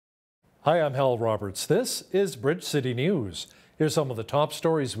Hi, I'm Hal Roberts. This is Bridge City News. Here's some of the top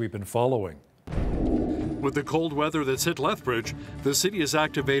stories we've been following. With the cold weather that's hit Lethbridge, the city has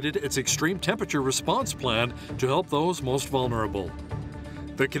activated its extreme temperature response plan to help those most vulnerable.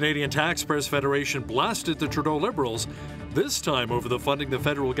 The Canadian Taxpayers Federation blasted the Trudeau Liberals, this time over the funding the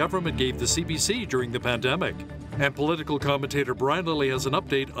federal government gave the CBC during the pandemic. And political commentator Brian Lilly has an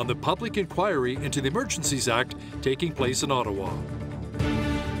update on the public inquiry into the Emergencies Act taking place in Ottawa.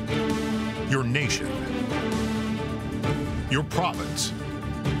 Your nation, your province,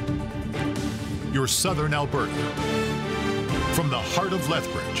 your southern Alberta. From the heart of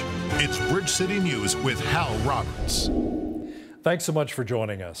Lethbridge, it's Bridge City News with Hal Roberts. Thanks so much for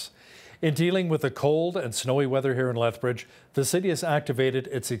joining us. In dealing with the cold and snowy weather here in Lethbridge, the city has activated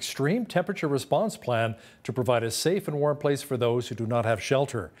its extreme temperature response plan to provide a safe and warm place for those who do not have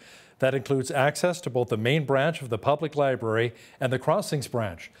shelter. That includes access to both the main branch of the public library and the Crossings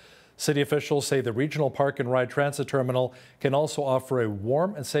branch. City officials say the Regional Park and Ride Transit Terminal can also offer a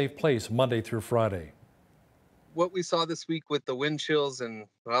warm and safe place Monday through Friday. What we saw this week with the wind chills and,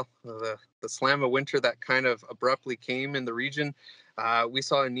 well, the slam of winter that kind of abruptly came in the region, we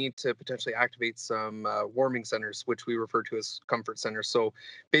saw a need to potentially activate some warming centers, which we refer to as comfort centers. So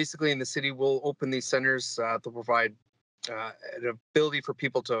basically in the city, we'll open these centers to provide an ability for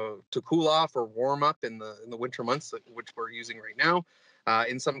people to cool off or warm up in the winter months, which we're using right now.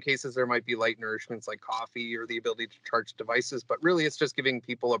 In some cases, there might be light nourishments like coffee or the ability to charge devices, but really it's just giving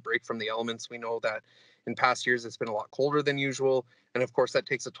people a break from the elements. We know that in past years, it's been a lot colder than usual. And of course, that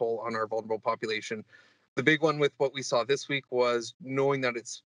takes a toll on our vulnerable population. The big one with what we saw this week was knowing that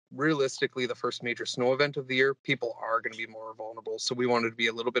it's realistically the first major snow event of the year. People are going to be more vulnerable. So we wanted to be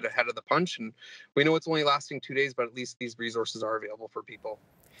a little bit ahead of the punch. And we know it's only lasting 2 days, but at least these resources are available for people.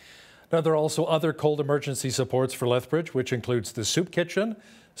 Now, there are also other cold emergency supports for Lethbridge, which includes the Soup Kitchen,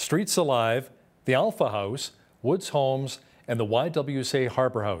 Streets Alive, the Alpha House, Woods Homes, and the YWCA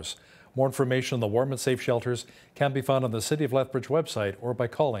Harbour House. More information on the warm and safe shelters can be found on the City of Lethbridge website or by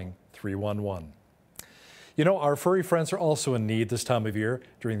calling 311. You know, our furry friends are also in need this time of year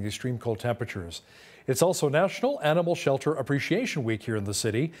during the extreme cold temperatures. It's also National Animal Shelter Appreciation Week here in the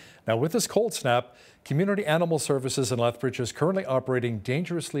city. Now, with this cold snap, Community Animal Services in Lethbridge is currently operating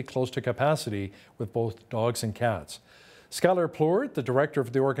dangerously close to capacity with both dogs and cats. Skylar Plourde, the director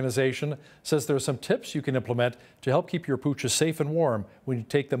of the organization, says there are some tips you can implement to help keep your pooches safe and warm when you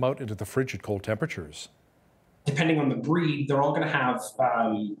take them out into the frigid cold temperatures. Depending on the breed, they're all going to have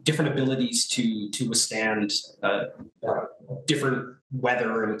different abilities to withstand different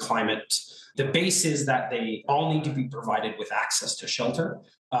weather and climate. The base is that they all need to be provided with access to shelter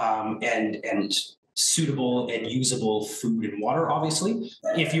and suitable and usable food and water, obviously.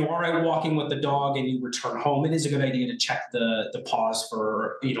 If you are out walking with the dog and you return home, it is a good idea to check the paws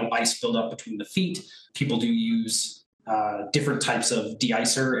for ice buildup between the feet. People do use different types of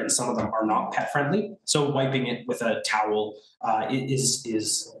de-icer, and some of them are not pet friendly. So wiping it with a towel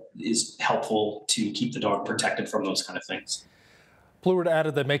is helpful to keep the dog protected from those kind of things. Plourde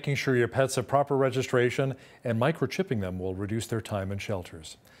added that making sure your pets have proper registration and microchipping them will reduce their time in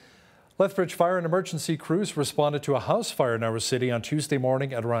shelters. Lethbridge Fire and Emergency crews responded to a house fire in our city on Tuesday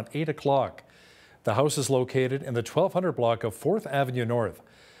morning at around 8 o'clock. The house is located in the 1200 block of 4th Avenue North.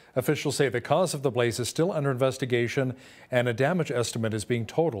 Officials say the cause of the blaze is still under investigation and a damage estimate is being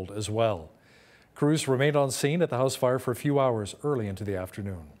totaled as well. Crews remained on scene at the house fire for a few hours early into the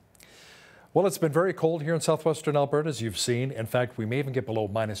afternoon. Well, it's been very cold here in southwestern Alberta, as you've seen. In fact, we may even get below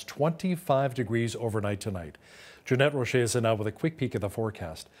minus 25 degrees overnight tonight. Jeanette Rocher is in now with a quick peek at the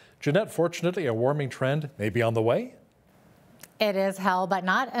forecast. Jeanette, fortunately, a warming trend may be on the way. It is, Hal, but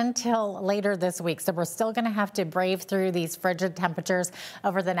not until later this week. So we're still going to have to brave through these frigid temperatures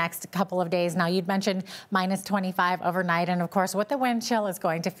over the next couple of days. Now, you'd mentioned minus 25 overnight. And of course, with the wind chill, is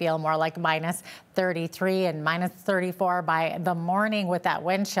going to feel more like minus 33 and minus 34 by the morning with that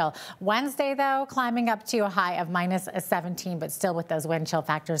wind chill. Wednesday, though, climbing up to a high of minus 17, but still with those wind chill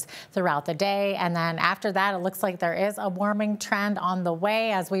factors throughout the day. And then after that, it looks like there is a warming trend on the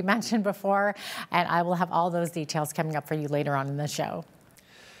way, as we mentioned before. And I will have all those details coming up for you later on in the show.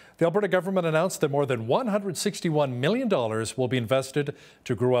 The Alberta government announced that more than $161 million will be invested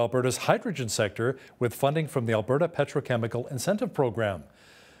to grow Alberta's hydrogen sector with funding from the Alberta Petrochemical Incentive Program.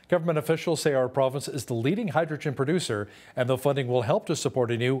 Government officials say our province is the leading hydrogen producer, and the funding will help to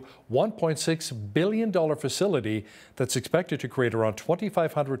support a new $1.6 billion facility that's expected to create around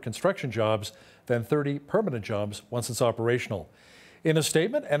 2,500 construction jobs, then 30 permanent jobs once it's operational. In a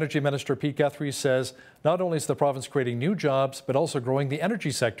statement, Energy Minister Pete Guthrie says not only is the province creating new jobs, but also growing the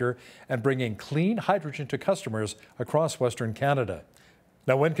energy sector and bringing clean hydrogen to customers across Western Canada.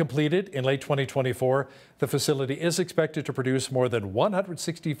 Now, when completed in late 2024, the facility is expected to produce more than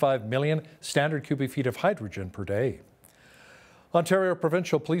 165 million standard cubic feet of hydrogen per day. Ontario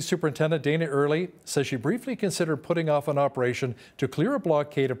Provincial Police Superintendent Dana Early says she briefly considered putting off an operation to clear a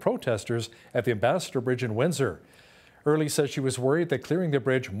blockade of protesters at the Ambassador Bridge in Windsor. Early says she was worried that clearing the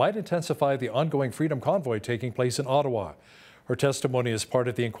bridge might intensify the ongoing Freedom Convoy taking place in Ottawa. Her testimony is part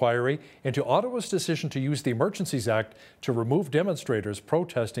of the inquiry into Ottawa's decision to use the Emergencies Act to remove demonstrators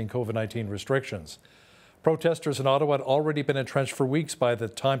protesting COVID-19 restrictions. Protesters in Ottawa had already been entrenched for weeks by the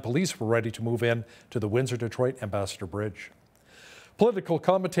time police were ready to move in to the Windsor-Detroit Ambassador Bridge. Political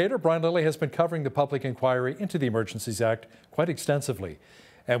commentator Brian Lilley has been covering the public inquiry into the Emergencies Act quite extensively.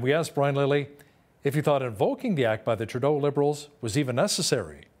 And we asked Brian Lilley if he thought invoking the act by the Trudeau Liberals was even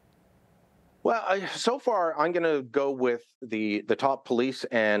necessary. Well, so far, I'm going to go with the top police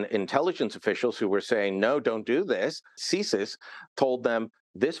and intelligence officials who were saying, no, don't do this. CSIS told them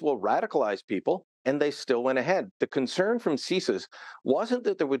this will radicalize people, and they still went ahead. The concern from CSIS wasn't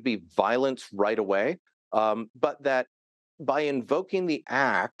that there would be violence right away, but that by invoking the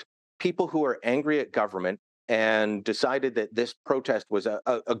act, people who are angry at government and decided that this protest was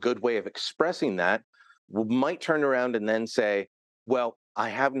a good way of expressing that might turn around and then say, well, I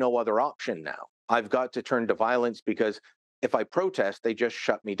have no other option now. I've got to turn to violence because if I protest, they just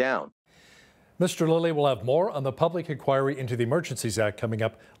shut me down. Mr. Lilley will have more on the public inquiry into the Emergencies Act coming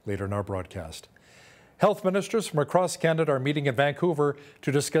up later in our broadcast. Health ministers from across Canada are meeting in Vancouver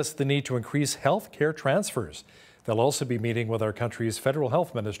to discuss the need to increase health care transfers. They'll also be meeting with our country's federal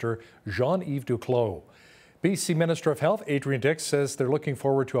health minister, Jean-Yves Duclos. BC Minister of Health Adrian Dix says they're looking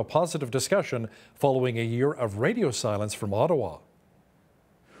forward to a positive discussion following a year of radio silence from Ottawa.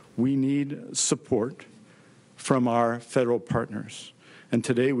 We need support from our federal partners. And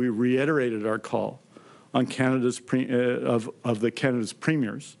today we reiterated our call on Canada's Canada's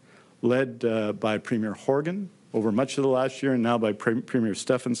premiers, led by Premier Horgan over much of the last year and now by Premier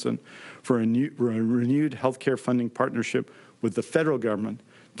Stephenson, for a renewed healthcare funding partnership with the federal government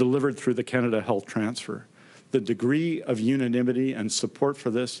delivered through the Canada Health Transfer. The degree of unanimity and support for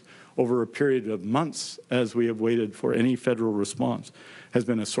this over a period of months as we have waited for any federal response has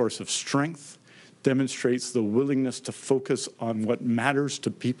been a source of strength, demonstrates the willingness to focus on what matters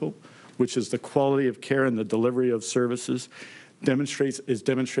to people, which is the quality of care and the delivery of services, is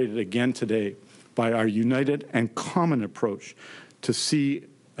demonstrated again today by our united and common approach to see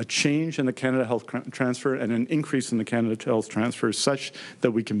a change in the Canada Health Transfer and an increase in the Canada Health Transfer such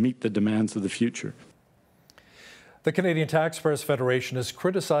that we can meet the demands of the future. The Canadian Taxpayers Federation is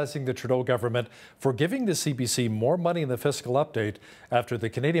criticizing the Trudeau government for giving the CBC more money in the fiscal update after the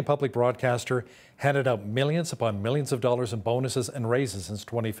Canadian public broadcaster handed out millions upon millions of dollars in bonuses and raises since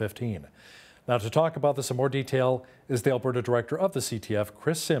 2015. Now, to talk about this in more detail is the Alberta director of the CTF,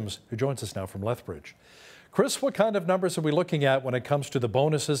 Chris Sims, who joins us now from Lethbridge. Chris, what kind of numbers are we looking at when it comes to the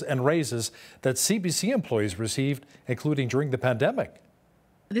bonuses and raises that CBC employees received, including during the pandemic?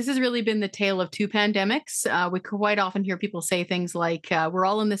 This has really been the tale of two pandemics. We quite often hear people say things like, we're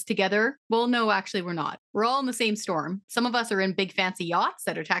all in this together. Well, no, actually, we're not. We're all in the same storm. Some of us are in big fancy yachts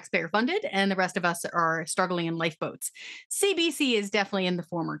that are taxpayer funded, and the rest of us are struggling in lifeboats. CBC is definitely in the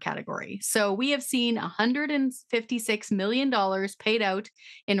former category. So we have seen $156 million paid out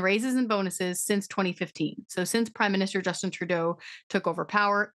in raises and bonuses since 2015. So since Prime Minister Justin Trudeau took over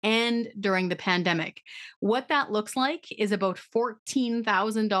power and during the pandemic. What that looks like is about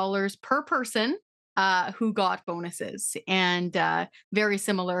 $14,000 per person who got bonuses, and very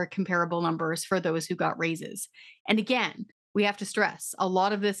similar comparable numbers for those who got raises. And again, we have to stress, a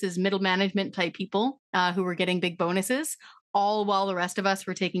lot of this is middle management type people who were getting big bonuses, all while the rest of us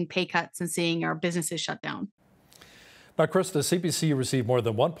were taking pay cuts and seeing our businesses shut down. Now, Chris, the CBC received more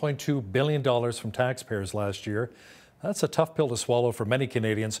than $1.2 billion from taxpayers last year. That's a tough pill to swallow for many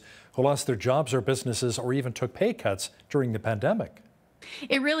Canadians who lost their jobs or businesses or even took pay cuts during the pandemic.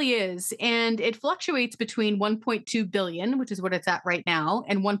 It really is. And it fluctuates between 1.2 billion, which is what it's at right now,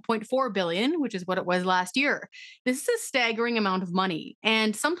 and 1.4 billion, which is what it was last year. This is a staggering amount of money.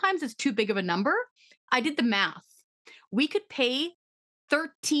 And sometimes it's too big of a number. I did the math. We could pay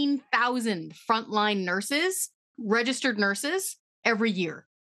 13,000 frontline nurses, registered nurses, every year.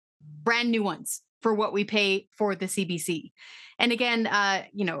 Brand new ones for what we pay for the CBC. And again,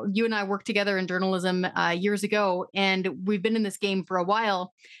 you and I worked together in journalism years ago, and we've been in this game for a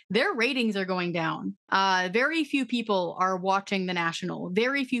while. Their ratings are going down. Very few people are watching The National.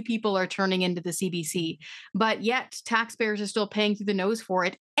 Very few people are turning into the CBC. But yet, taxpayers are still paying through the nose for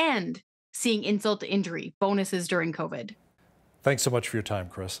it and seeing insult to injury, bonuses during COVID. Thanks so much for your time,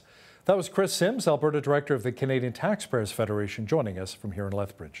 Chris. That was Chris Sims, Alberta Director of the Canadian Taxpayers Federation, joining us from here in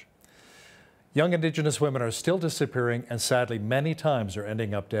Lethbridge. Young Indigenous women are still disappearing, and sadly many times are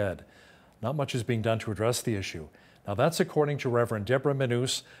ending up dead. Not much is being done to address the issue. Now that's according to Reverend Deborah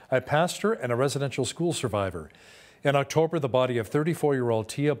Manus, a pastor and a residential school survivor. In October, the body of 34-year-old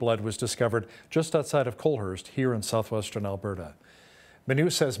Tia Blood was discovered just outside of Colehurst here in southwestern Alberta.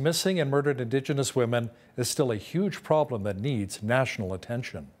 Manus says missing and murdered Indigenous women is still a huge problem that needs national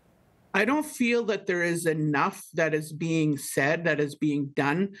attention. I don't feel that there is enough that is being said, that is being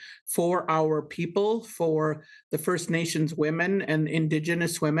done for our people, for the First Nations women and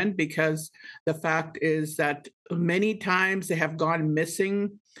Indigenous women, because the fact is that many times they have gone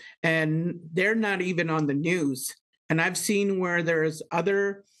missing and they're not even on the news. And I've seen where there's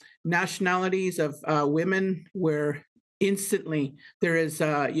other nationalities of women where instantly there is,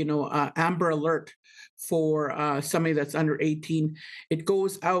 Amber Alert for somebody that's under 18. It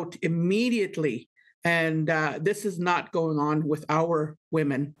goes out immediately, and this is not going on with our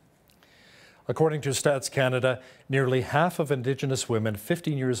women. According to Stats Canada, nearly half of Indigenous women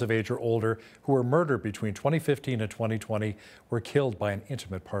 15 years of age or older who were murdered between 2015 and 2020 were killed by an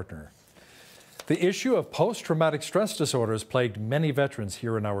intimate partner. The issue of post-traumatic stress disorders plagued many veterans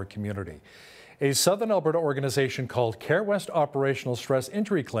here in our community. A Southern Alberta organization called Care West Operational Stress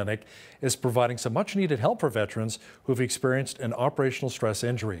Injury Clinic is providing some much-needed help for veterans who've experienced an operational stress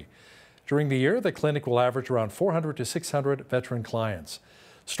injury. During the year, the clinic will average around 400 to 600 veteran clients.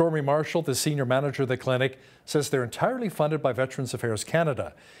 Stormy Marshall, the senior manager of the clinic, says they're entirely funded by Veterans Affairs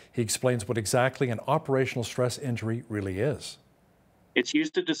Canada. He explains what exactly an operational stress injury really is. It's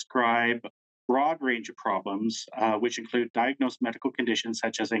used to describe broad range of problems, which include diagnosed medical conditions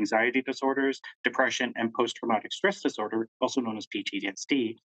such as anxiety disorders, depression, and post-traumatic stress disorder, also known as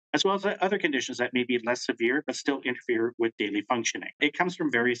PTSD, as well as other conditions that may be less severe but still interfere with daily functioning. It comes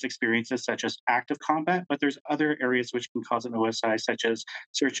from various experiences such as active combat, but there's other areas which can cause an OSI, such as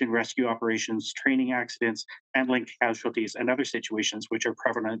search and rescue operations, training accidents, handling casualties, and other situations which are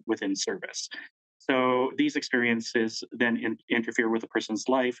prevalent within service. So these experiences then interfere with a person's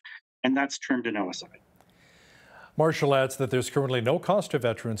life, and that's termed an OSI. Marshall adds that there's currently no cost to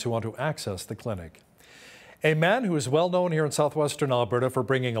veterans who want to access the clinic. A man who is well known here in southwestern Alberta for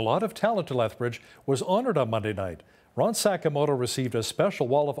bringing a lot of talent to Lethbridge was honored on Monday night. Ron Sakamoto received a special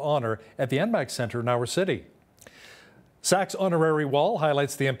wall of honor at the NMAC Centre in our city. SAC's honorary wall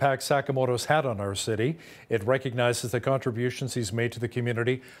highlights the impact Sakamoto's had on our city. It recognizes the contributions he's made to the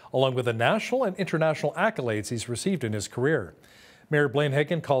community, along with the national and international accolades he's received in his career. Mayor Blaine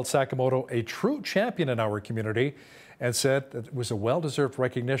Higgin called Sakamoto a true champion in our community and said that it was a well-deserved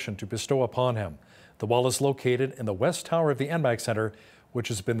recognition to bestow upon him. The wall is located in the West Tower of the NMAC Centre, which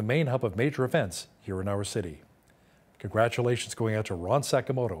has been the main hub of major events here in our city. Congratulations going out to Ron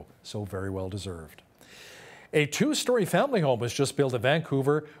Sakamoto, so very well deserved. A two-story family home was just built in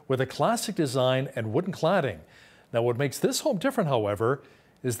Vancouver with a classic design and wooden cladding. Now, what makes this home different, however,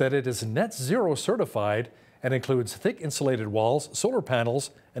 is that it is net zero certified and includes thick insulated walls, solar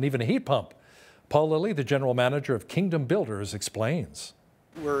panels, and even a heat pump. Paul Lilly, the general manager of Kingdom Builders, explains.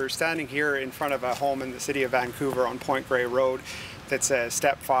 We're standing here in front of a home in the city of Vancouver on Point Grey Road that's a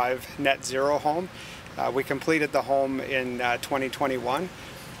Step 5 net zero home. We completed the home in 2021.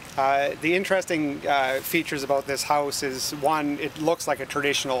 The interesting features about this house is, one, it looks like a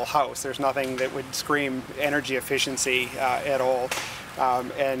traditional house. There's nothing that would scream energy efficiency at all.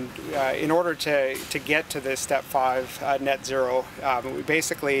 In order to get to this Step 5 net zero, we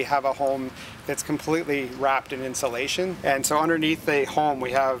basically have a home that's completely wrapped in insulation. And so underneath the home,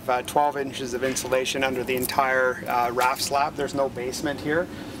 we have 12 inches of insulation under the entire raft slab. There's no basement here.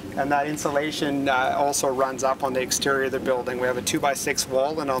 And that insulation also runs up on the exterior of the building. We have a 2x6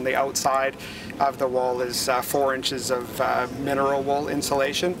 wall, and on the outside of the wall is 4 inches of mineral wool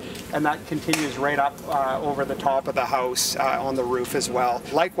insulation, and that continues right up over the top of the house on the roof as well.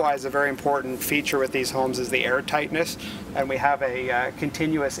 Likewise, a very important feature with these homes is the air tightness, and we have a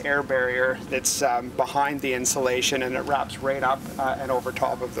continuous air barrier that's behind the insulation, and it wraps right up and over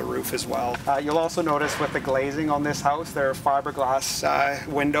top of the roof as well. You'll also notice with the glazing on this house, there are fiberglass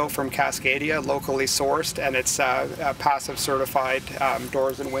windows from Cascadia, locally sourced, and it's passive certified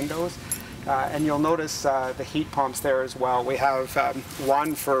doors and windows. And you'll notice the heat pumps there as well. We have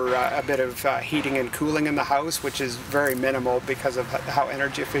one for a bit of heating and cooling in the house, which is very minimal because of how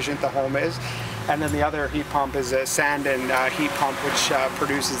energy efficient the home is. And then the other heat pump is a sand and heat pump, which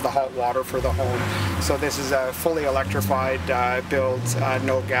produces the hot water for the home. So this is a fully electrified build,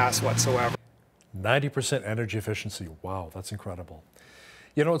 no gas whatsoever. 90% energy efficiency. Wow, that's incredible.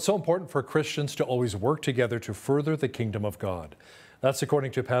 You know, it's so important for Christians to always work together to further the kingdom of God. That's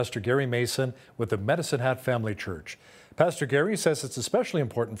according to Pastor Gary Mason with the Medicine Hat Family Church. Pastor Gary says it's especially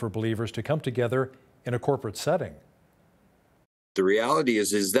important for believers to come together in a corporate setting. The reality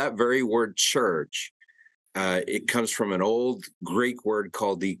is that very word church, it comes from an old Greek word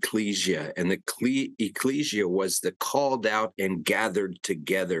called ecclesia, and the ecclesia was the called out and gathered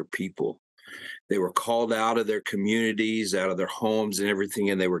together people. They were called out of their communities, out of their homes and everything,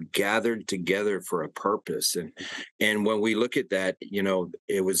 and they were gathered together for a purpose. And when we look at that, you know,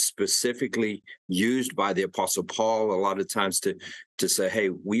 it was specifically used by the Apostle Paul a lot of times to say,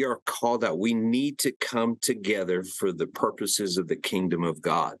 hey, we are called out. We need to come together for the purposes of the kingdom of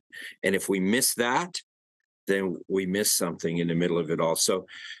God. And if we miss that, then we miss something in the middle of it all. So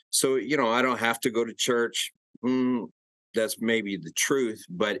you know, I don't have to go to church. That's maybe the truth,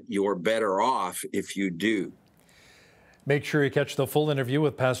 but you're better off if you do. Make sure you catch the full interview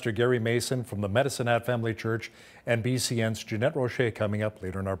with Pastor Gary Mason from the Medicine Hat Family Church and BCN's Jeanette Rocher coming up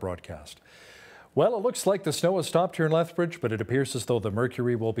later in our broadcast. Well, it looks like the snow has stopped here in Lethbridge, but it appears as though the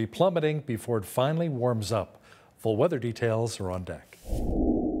mercury will be plummeting before it finally warms up. Full weather details are on deck.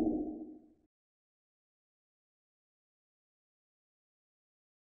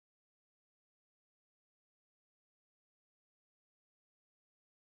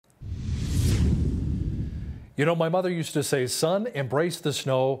 You know, my mother used to say, son, embrace the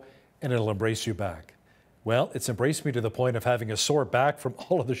snow and it'll embrace you back. Well, it's embraced me to the point of having a sore back from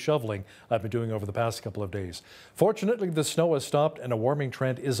all of the shoveling I've been doing over the past couple of days. Fortunately, the snow has stopped and a warming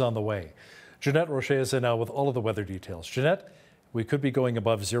trend is on the way. Jeanette Rocher is in now with all of the weather details. Jeanette, we could be going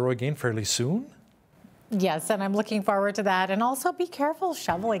above zero again fairly soon? Yes, and I'm looking forward to that. And also be careful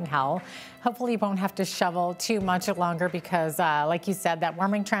shoveling, Hal. Hopefully you won't have to shovel too much longer because, like you said, that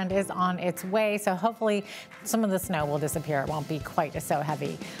warming trend is on its way. So hopefully some of the snow will disappear. It won't be quite so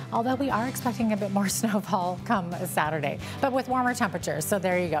heavy. Although we are expecting a bit more snowfall come Saturday, but with warmer temperatures. So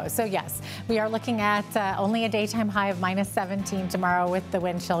there you go. So yes, we are looking at only a daytime high of -17 tomorrow with the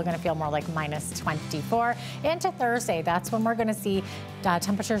wind chill going to feel more like -24. Into Thursday, that's when we're going to see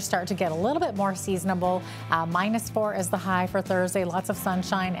temperatures start to get a little bit more seasonable. -4 is the high for Thursday, lots of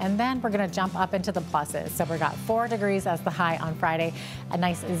sunshine, and then we're going to jump up into the pluses. So we've got 4 degrees as the high on Friday, a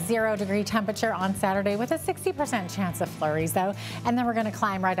nice 0-degree temperature on Saturday with a 60% chance of flurries though, and then we're going to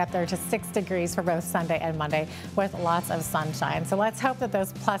climb right up there to 6 degrees for both Sunday and Monday with lots of sunshine. So let's hope that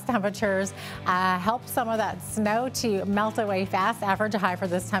those plus temperatures help some of that snow to melt away fast. Average high for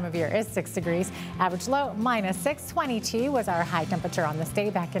this time of year is 6 degrees. Average low -6. 22 was our high temperature on this day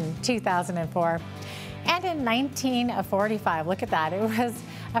back in 2004. And in 1945, look at that, it was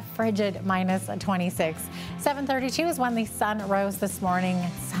a frigid -26. 7:32 is when the sun rose this morning,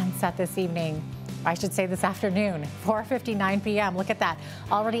 sunset this evening. I should say this afternoon, 4:59 p.m. Look at that,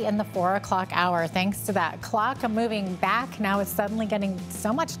 already in the 4 o'clock hour. Thanks to that clock moving back, now it's suddenly getting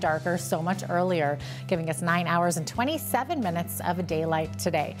so much darker, so much earlier, giving us 9 hours and 27 minutes of daylight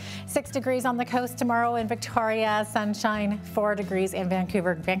today. 6 degrees on the coast tomorrow in Victoria, sunshine, 4 degrees in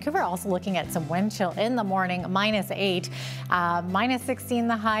Vancouver. Vancouver also looking at some wind chill in the morning, -8, -16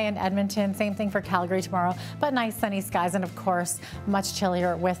 the high in Edmonton. Same thing for Calgary tomorrow, but nice sunny skies and of course much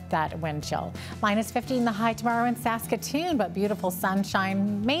chillier with that wind chill. -15 the high tomorrow in Saskatoon, but beautiful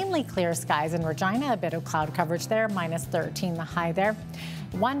sunshine, mainly clear skies in Regina, a bit of cloud coverage there, -13 the high there.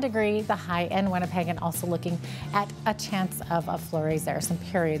 1 degree the high in Winnipeg, and also looking at a chance of flurries there, some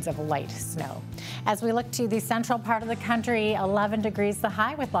periods of light snow. As we look to the central part of the country, 11 degrees the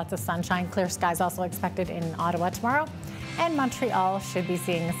high with lots of sunshine, clear skies also expected in Ottawa tomorrow. And Montreal should be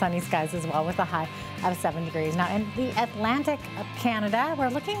seeing sunny skies as well with a high of 7 degrees. Now in the Atlantic of Canada, we're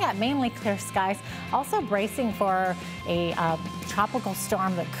looking at mainly clear skies, also bracing for a tropical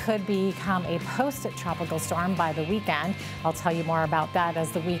storm that could become a post-tropical storm by the weekend. I'll tell you more about that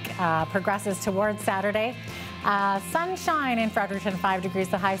as the week progresses towards Saturday. Sunshine in Fredericton, 5 degrees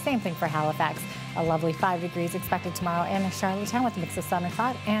the high. Same thing for Halifax. A lovely 5 degrees expected tomorrow in Charlottetown with a mix of sun and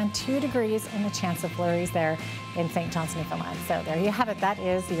cloud, and 2 degrees and a chance of flurries there in St. John's, Newfoundland. So there you have it. That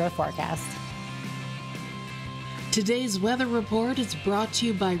is your forecast. Today's weather report is brought to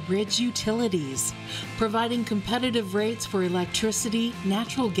you by Ridge Utilities, providing competitive rates for electricity,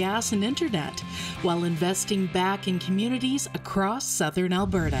 natural gas, and internet, while investing back in communities across southern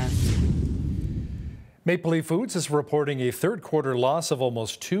Alberta. Maple Leaf Foods is reporting a third quarter loss of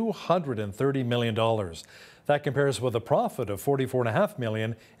almost $230 million. That compares with a profit of $44.5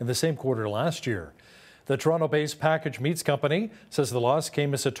 million in the same quarter last year. The Toronto-based packaged meats company says the loss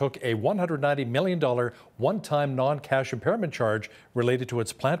came as it took a $190 million one-time non-cash impairment charge related to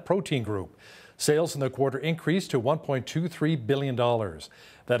its plant protein group. Sales in the quarter increased to $1.23 billion.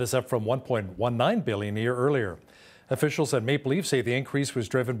 That is up from $1.19 billion a year earlier. Officials at Maple Leaf say the increase was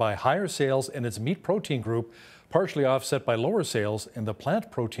driven by higher sales in its meat protein group, partially offset by lower sales in the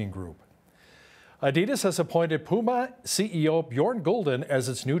plant protein group. Adidas has appointed Puma CEO Bjorn Gulden as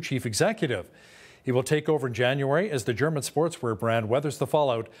its new chief executive. He will take over in January as the German sportswear brand weathers the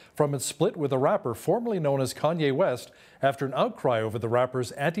fallout from its split with a rapper formerly known as Kanye West after an outcry over the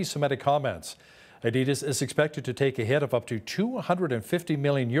rapper's anti-Semitic comments. Adidas is expected to take a hit of up to 250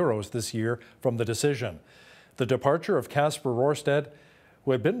 million euros this year from the decision. The departure of Kasper Rorsted,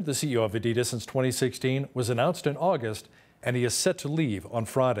 who had been the CEO of Adidas since 2016, was announced in August, and he is set to leave on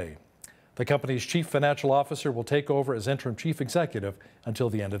Friday. The company's chief financial officer will take over as interim chief executive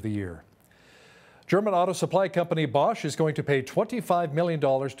until the end of the year. German auto supply company Bosch is going to pay $25 million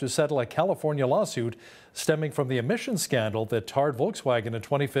to settle a California lawsuit stemming from the emissions scandal that tarred Volkswagen in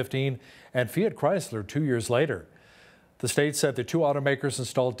 2015 and Fiat Chrysler 2 years later. The state said the two automakers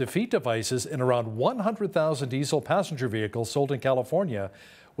installed defeat devices in around 100,000 diesel passenger vehicles sold in California,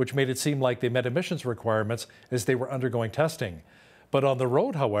 which made it seem like they met emissions requirements as they were undergoing testing. But on the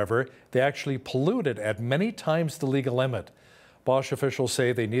road, however, they actually polluted at many times the legal limit. Bosch officials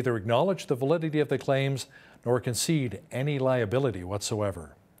say they neither acknowledge the validity of the claims nor concede any liability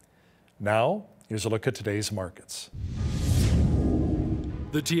whatsoever. Now, here's a look at today's markets.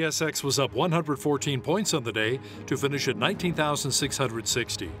 The TSX was up 114 points on the day to finish at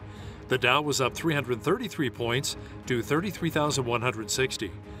 19,660. The Dow was up 333 points to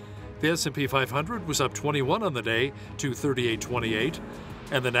 33,160. The S&P 500 was up 21 on the day to 3828.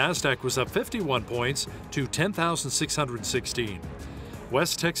 And the Nasdaq was up 51 points to 10,616.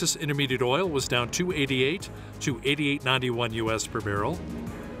 West Texas Intermediate Oil was down 288 to 88.91 US per barrel.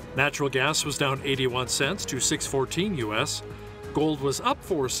 Natural gas was down 81 cents to 614 US. Gold was up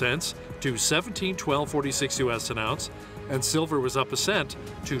 4 cents to 17.1246 US an ounce, and silver was up a cent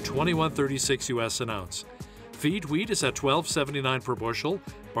to 21.36 US an ounce. Feed wheat is at $12.79 per bushel,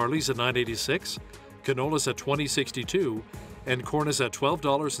 barley's at $9.86, canola's at $20.62. And corn is at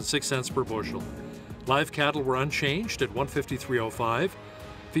 $12.06 per bushel. Live cattle were unchanged at $153.05.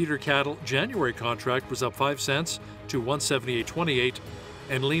 Feeder cattle January contract was up 5 cents to $178.28,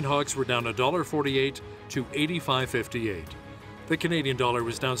 and lean hogs were down $1.48 to $85.58. The Canadian dollar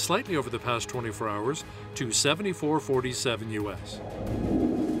was down slightly over the past 24 hours to 74.47 US.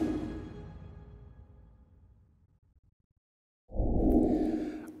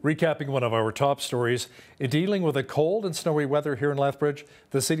 Recapping one of our top stories, in dealing with the cold and snowy weather here in Lethbridge,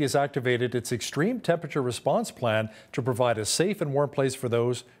 the city has activated its extreme temperature response plan to provide a safe and warm place for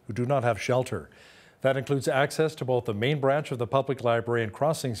those who do not have shelter. That includes access to both the main branch of the public library and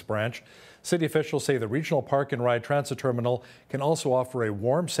Crossings branch. City officials say the regional park and ride transit terminal can also offer a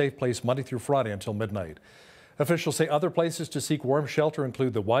warm, safe place Monday through Friday until midnight. Officials say other places to seek warm shelter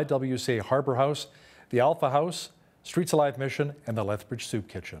include the YWCA Harbour House, the Alpha House, Streets Alive Mission, and the Lethbridge Soup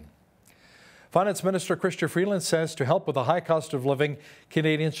Kitchen. Finance Minister Chrystia Freeland says to help with the high cost of living,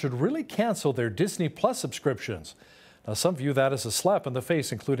 Canadians should really cancel their Disney Plus subscriptions. Now, some view that as a slap in the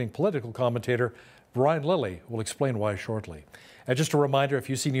face, including political commentator Brian Lilly, who will explain why shortly. And just a reminder, if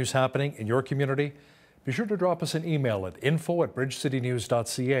you see news happening in your community, be sure to drop us an email at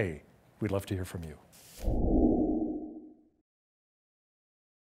info@bridgecitynews.ca. We'd love to hear from you.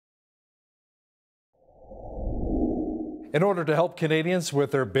 In order to help Canadians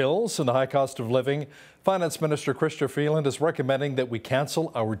with their bills and the high cost of living, Finance Minister Chrystia Freeland is recommending that we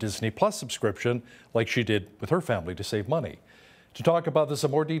cancel our Disney Plus subscription like she did with her family to save money. To talk about this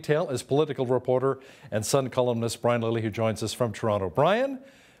in more detail is political reporter and Sun columnist Brian Lilly, who joins us from Toronto. Brian,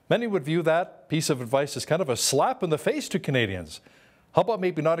 many would view that piece of advice as kind of a slap in the face to Canadians. How about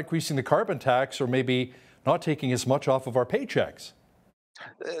maybe not increasing the carbon tax or maybe not taking as much off of our paychecks?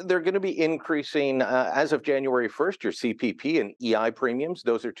 They're going to be increasing, as of January 1st, your CPP and EI premiums.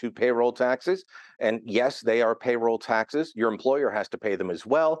 Those are two payroll taxes. And yes, they are payroll taxes. Your employer has to pay them as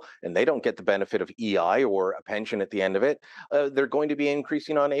well, and they don't get the benefit of EI or a pension at the end of it. They're going to be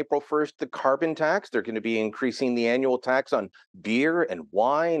increasing on April 1st the carbon tax. They're going to be increasing the annual tax on beer and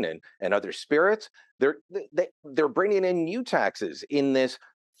wine and other spirits. They're bringing in new taxes in this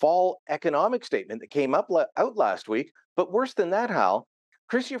fall economic statement that came out last week. But worse than that, Hal,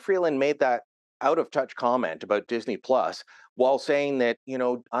 Chrystia Freeland made that out-of-touch comment about Disney Plus while saying that,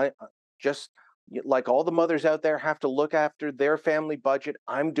 I just like all the mothers out there have to look after their family budget.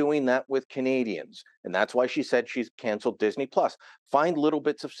 I'm doing that with Canadians. And that's why she said she's canceled Disney Plus. Find little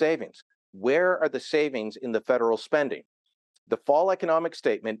bits of savings. Where are the savings in the federal spending? The fall economic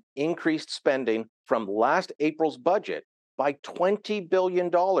statement increased spending from last April's budget by $20 billion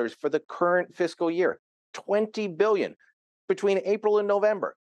for the current fiscal year. $20 billion. Between April and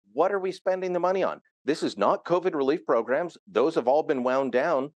November, what are we spending the money on? This is not COVID relief programs. Those have all been wound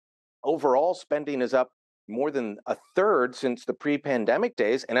down. Overall spending is up more than a third since the pre-pandemic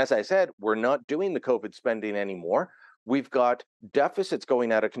days. And as I said, we're not doing the COVID spending anymore. We've got deficits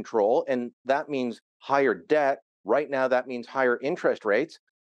going out of control, and that means higher debt. Right now, that means higher interest rates.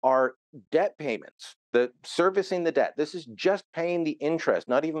 Our debt payments, the servicing the debt, this is just paying the interest,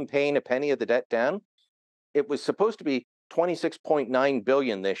 not even paying a penny of the debt down. It was supposed to be 26.9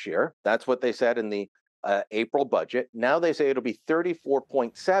 billion this year. That's what they said in the April budget. Now they say it'll be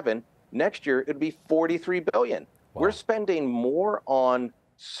 34.7. Next year, it'll be 43 billion. Wow. We're spending more on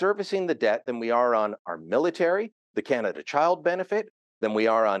servicing the debt than we are on our military, the Canada Child Benefit, than we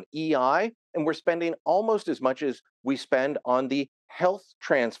are on EI, and we're spending almost as much as we spend on the health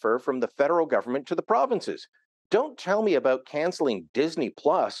transfer from the federal government to the provinces. Don't tell me about canceling Disney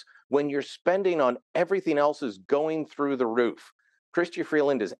Plus when you're spending on everything else is going through the roof. Chrystia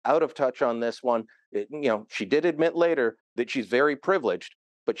Freeland is out of touch on this one. She did admit later that she's very privileged,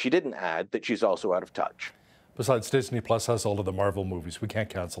 but she didn't add that she's also out of touch. Besides, Disney Plus has all of the Marvel movies. We can't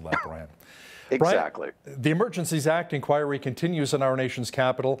cancel that, Brian. Exactly. Brian, the Emergencies Act inquiry continues in our nation's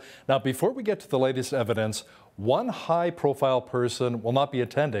capital. Now, before we get to the latest evidence, one high-profile person will not be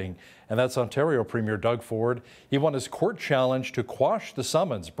attending, and that's Ontario Premier Doug Ford. He won his court challenge to quash the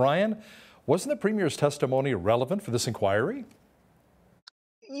summons. Brian, wasn't the Premier's testimony relevant for this inquiry?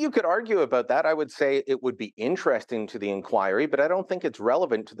 You could argue about that. I would say it would be interesting to the inquiry, but I don't think it's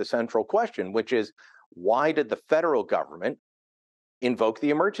relevant to the central question, which is, why did the federal government invoke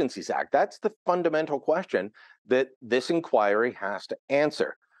the Emergencies Act? That's the fundamental question that this inquiry has to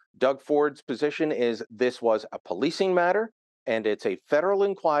answer. Doug Ford's position is this was a policing matter, and it's a federal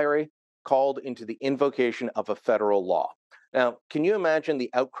inquiry called into the invocation of a federal law. Now, can you imagine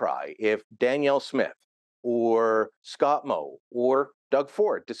the outcry if Danielle Smith or Scott Moe or Doug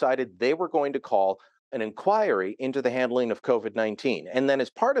Ford decided they were going to call an inquiry into the handling of COVID-19, and then as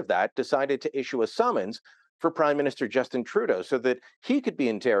part of that decided to issue a summons for Prime Minister Justin Trudeau so that he could be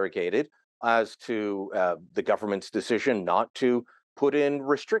interrogated as to the government's decision not to put in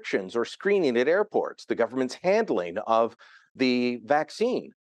restrictions or screening at airports, the government's handling of the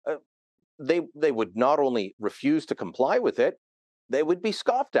vaccine. They would not only refuse to comply with it, they would be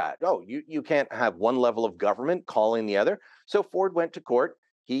scoffed at. Oh, you can't have one level of government calling the other. So Ford went to court.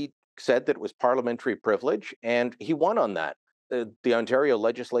 He said that it was parliamentary privilege, and he won on that. The Ontario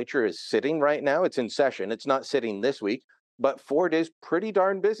legislature is sitting right now. It's in session. It's not sitting this week, but Ford is pretty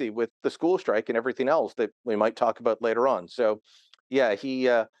darn busy with the school strike and everything else that we might talk about later on. So, yeah,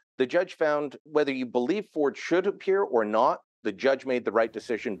 the judge found whether you believe Ford should appear or not, the judge made the right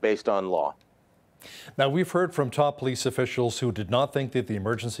decision based on law. Now, we've heard from top police officials who did not think that the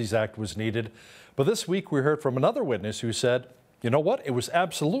Emergencies Act was needed, but this week we heard from another witness who said, you know what, it was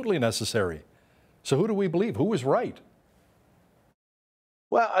absolutely necessary. So who do we believe? Who was right?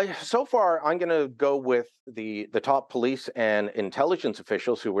 Well, so far, I'm going to go with the top police and intelligence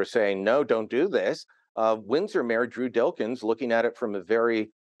officials who were saying, no, don't do this. Windsor Mayor Drew Dilkens looking at it from a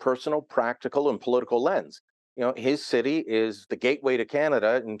very personal, practical, and political lens. You know, his city is the gateway to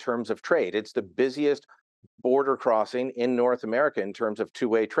Canada in terms of trade. It's the busiest border crossing in North America in terms of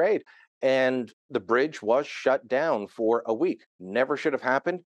two-way trade. And the bridge was shut down for a week. Never should have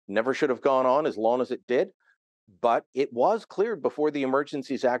happened. Never should have gone on as long as it did. But it was cleared before the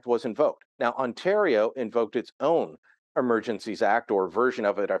Emergencies Act was invoked. Now, Ontario invoked its own Emergencies Act or version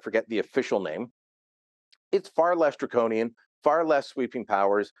of it. I forget the official name. It's far less draconian, far less sweeping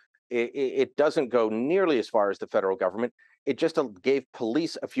powers. It doesn't go nearly as far as the federal government. It just gave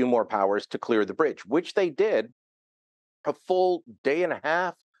police a few more powers to clear the bridge, which they did a full day and a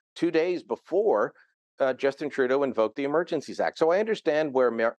half, 2 days before Justin Trudeau invoked the Emergencies Act. So I understand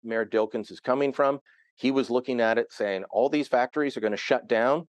where Mayor Dilkens is coming from. He was looking at it saying, all these factories are going to shut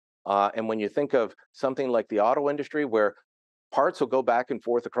down. And when you think of something like the auto industry, where parts will go back and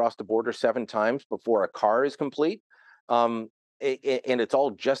forth across the border 7 times before a car is complete, and it's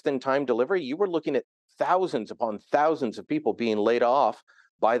all just-in-time delivery, you were looking at thousands upon thousands of people being laid off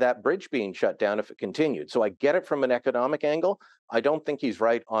by that bridge being shut down if it continued. So I get it from an economic angle. I don't think he's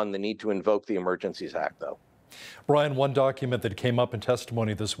right on the need to invoke the Emergencies Act, though. Brian, one document that came up in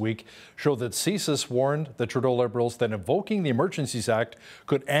testimony this week showed that CSIS warned the Trudeau Liberals that invoking the Emergencies Act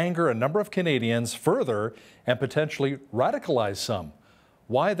could anger a number of Canadians further and potentially radicalize some.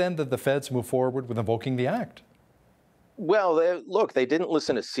 Why then did the feds move forward with invoking the act? Well, look, they didn't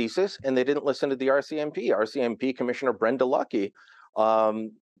listen to CSIS and they didn't listen to the RCMP. RCMP Commissioner Brenda Lucki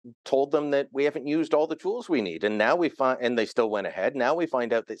told them that we haven't used all the tools we need. And now we find, and they still went ahead. Now we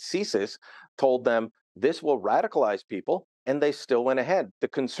find out that CSIS told them this will radicalize people and they still went ahead. The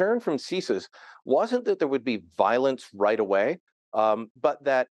concern from CSIS wasn't that there would be violence right away, but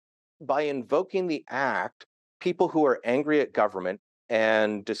that by invoking the act, people who are angry at government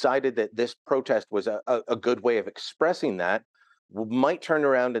and decided that this protest was a good way of expressing that might turn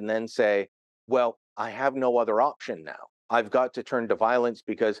around and then say, well, I have no other option now. I've got to turn to violence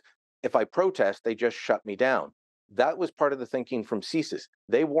because if I protest, they just shut me down. That was part of the thinking from CSIS.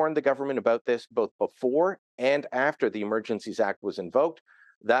 They warned the government about this both before and after the Emergencies Act was invoked.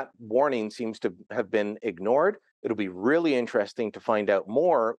 That warning seems to have been ignored. It'll be really interesting to find out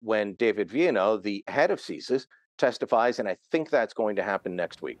more when David Viano, the head of CSIS, testifies, and I think that's going to happen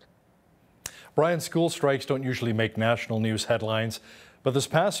next week. Brian, school strikes don't usually make national news headlines, but this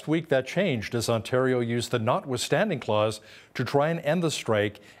past week that changed as Ontario used the notwithstanding clause to try and end the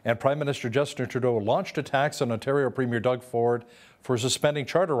strike, and Prime Minister Justin Trudeau launched attacks on Ontario Premier Doug Ford for suspending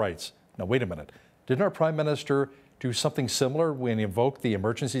charter rights. Now, wait a minute. Didn't our Prime Minister do something similar when he invoked the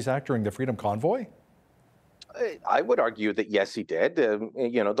Emergencies Act during the Freedom Convoy? I would argue that yes, he did.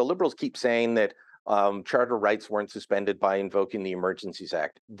 You know, the Liberals keep saying that charter rights weren't suspended by invoking the Emergencies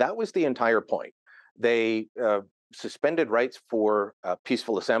Act. That was the entire point. They suspended rights for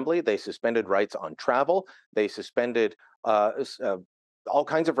peaceful assembly. They suspended rights on travel. They suspended all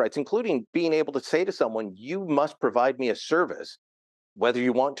kinds of rights, including being able to say to someone, you must provide me a service, whether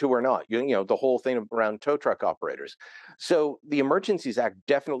you want to or not. You know, the whole thing around tow truck operators. So the Emergencies Act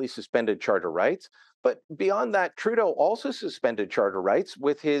definitely suspended charter rights. But beyond that, Trudeau also suspended charter rights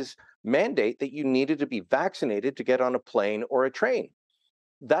with his mandate that you needed to be vaccinated to get on a plane or a train.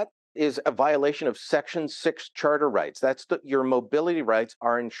 That is a violation of Section 6 charter rights. That's your mobility rights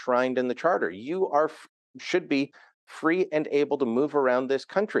are enshrined in the charter. You should be free and able to move around this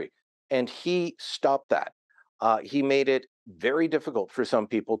country. And he stopped that. He made it very difficult for some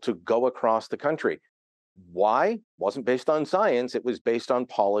people to go across the country. Why? Wasn't based on science. It was based on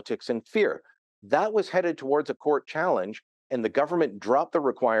politics and fear. That was headed towards a court challenge, and the government dropped the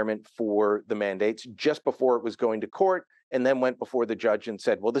requirement for the mandates just before it was going to court, and then went before the judge and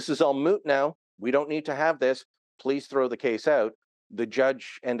said, well, this is all moot now. We don't need to have this. Please throw the case out. The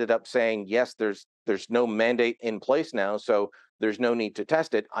judge ended up saying, yes, there's no mandate in place now, so there's no need to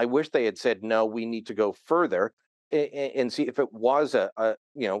test it. I wish they had said, no, we need to go further and see if it was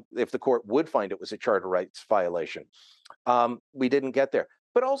if the court would find it was a charter rights violation. We didn't get there.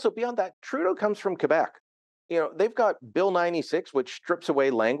 But also beyond that, Trudeau comes from Quebec. You know, they've got Bill 96, which strips away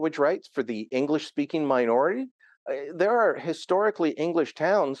language rights for the English-speaking minority. There are historically English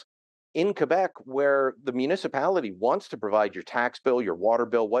towns in Quebec where the municipality wants to provide your tax bill, your water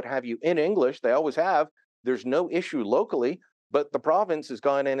bill, what have you, in English. They always have. There's no issue locally, but the province has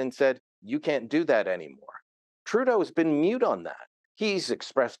gone in and said, you can't do that anymore. Trudeau has been mute on that. He's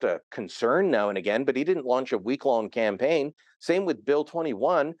expressed a concern now and again, but he didn't launch a week-long campaign. Same with Bill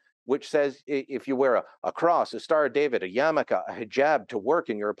 21, which says if you wear a cross, a Star of David, a yarmulke, a hijab to work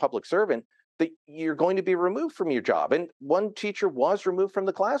and you're a public servant, that you're going to be removed from your job. And one teacher was removed from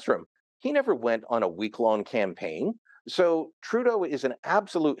the classroom. He never went on a week-long campaign. So Trudeau is an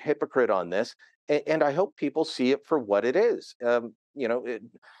absolute hypocrite on this, and I hope people see it for what it is.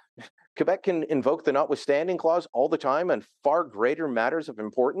 Quebec can invoke the notwithstanding clause all the time on far greater matters of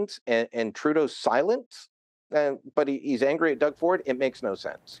importance, and Trudeau's silence, but he's angry at Doug Ford. It makes no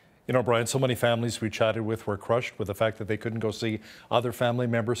sense. You know, Brian, so many families we chatted with were crushed with the fact that they couldn't go see other family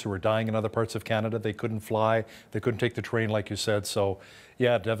members who were dying in other parts of Canada. They couldn't fly. They couldn't take the train, like you said. So,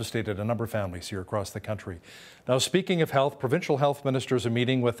 yeah, devastated a number of families here across the country. Now, speaking of health, provincial health ministers are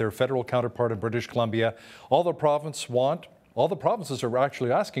meeting with their federal counterpart in British Columbia. All the provinces are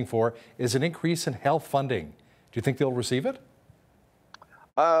actually asking for is an increase in health funding. Do you think they'll receive it?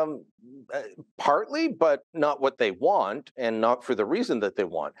 Partly, but not what they want, and not for the reason that they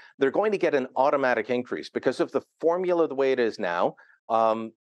want. They're going to get an automatic increase because of the formula the way it is now.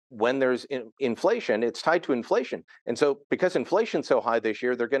 When there's inflation, it's tied to inflation. And so because inflation's so high this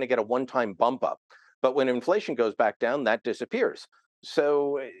year, they're going to get a one-time bump up. But when inflation goes back down, that disappears.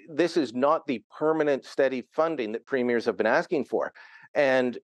 So this is not the permanent, steady funding that premiers have been asking for.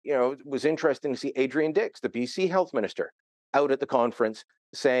 And, you know, it was interesting to see Adrian Dix, the BC health minister, out at the conference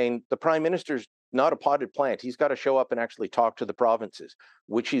saying the prime minister's not a potted plant. He's got to show up and actually talk to the provinces,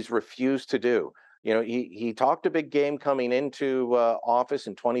 which he's refused to do. You know, he talked a big game coming into office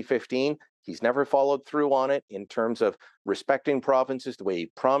in 2015. He's never followed through on it in terms of respecting provinces the way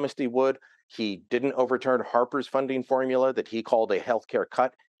he promised he would. He didn't overturn Harper's funding formula that he called a healthcare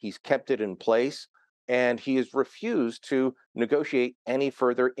cut. He's kept it in place, and he has refused to negotiate any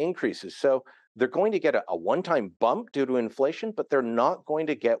further increases. So they're going to get a one-time bump due to inflation, but they're not going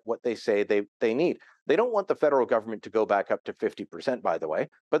to get what they say they need. They don't want the federal government to go back up to 50%, by the way,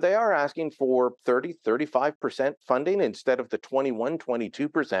 but they are asking for 30, 35% funding instead of the 21,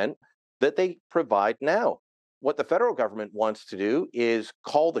 22% that they provide now. What the federal government wants to do is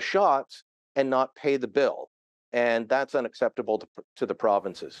call the shots and not pay the bill. And that's unacceptable to the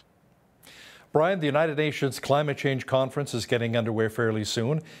provinces. Brian, the United Nations Climate Change Conference is getting underway fairly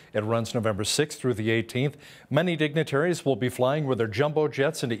soon. It runs November 6th through the 18th. Many dignitaries will be flying with their jumbo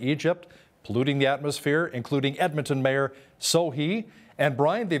jets into Egypt, polluting the atmosphere, including Edmonton Mayor Sohi. And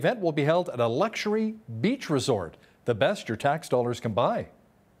Brian, the event will be held at a luxury beach resort, the best your tax dollars can buy.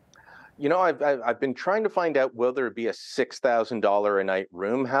 You know, I've been trying to find out, will there be a $6,000 a night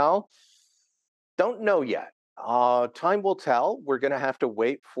room, Hal? Don't know yet. Time will tell. We're going to have to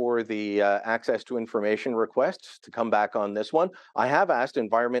wait for the access to information requests to come back on this one. I have asked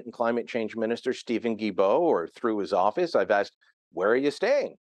Environment and Climate Change Minister Stephen Guilbeault, or through his office, I've asked, where are you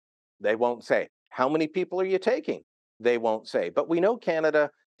staying? They won't say. How many people are you taking? They won't say. But we know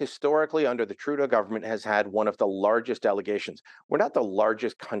Canada, historically under the Trudeau government, has had one of the largest delegations. We're not the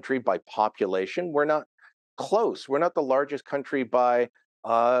largest country by population. We're not close. We're not the largest country by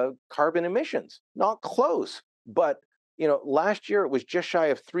carbon emissions. Not close. But, you know, last year it was just shy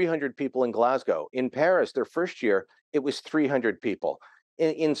of 300 people in Glasgow. In Paris, their first year, it was 300 people.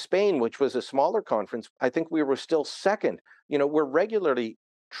 In Spain, which was a smaller conference, I think we were still second. You know, we're regularly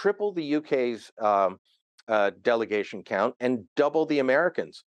triple the UK's delegation count and double the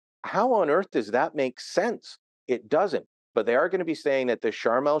Americans. How on earth does that make sense? It doesn't. But they are going to be staying at the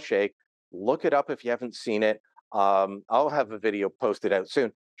Sharm el Sheikh. Look it up if you haven't seen it. I'll have a video posted out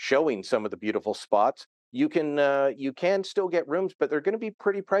soon showing some of the beautiful spots. You can still get rooms, but they're going to be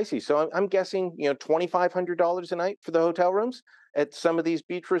pretty pricey. So I'm guessing, you know, $2,500 a night for the hotel rooms at some of these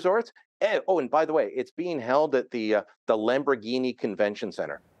beach resorts. Oh, and by the way, it's being held at the Lamborghini Convention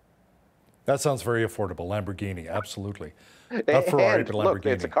Center. That sounds very affordable. Lamborghini, absolutely. Not Ferrari, but Lamborghini. Look,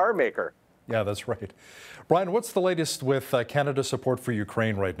 it's a car maker. Yeah, that's right. Brian, what's the latest with Canada's support for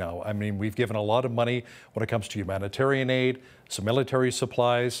Ukraine right now? I mean, we've given a lot of money when it comes to humanitarian aid, some military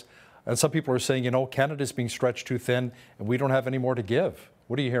supplies, and some people are saying, you know, Canada's being stretched too thin and we don't have any more to give.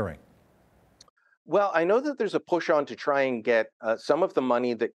 What are you hearing? Well, I know that there's a push on to try and get some of the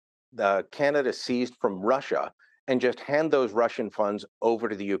money that Canada seized from Russia and just hand those Russian funds over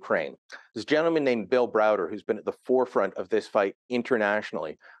to the Ukraine. This gentleman named Bill Browder, who's been at the forefront of this fight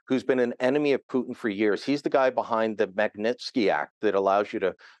internationally, who's been an enemy of Putin for years. He's the guy behind the Magnitsky Act that allows you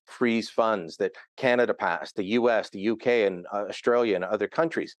to freeze funds that Canada passed, the US, the UK, and Australia and other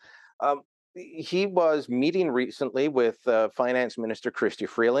countries. He was meeting recently with Finance Minister Chrystia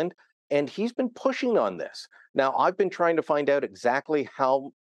Freeland, and he's been pushing on this. Now, I've been trying to find out exactly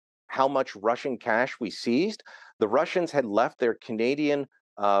how much Russian cash we seized. The Russians had left their Canadian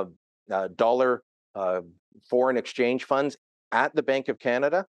dollar foreign exchange funds at the Bank of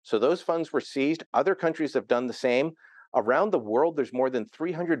Canada. So those funds were seized. Other countries have done the same. Around the world, there's more than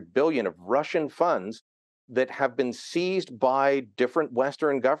 300 billion of Russian funds that have been seized by different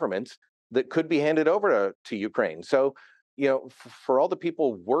Western governments that could be handed over to Ukraine. So, you know, for all the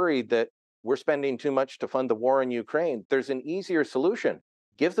people worried that we're spending too much to fund the war in Ukraine, there's an easier solution.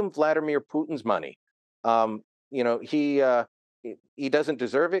 Give them Vladimir Putin's money. You know, he doesn't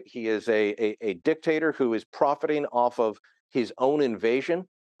deserve it. He is a dictator who is profiting off of his own invasion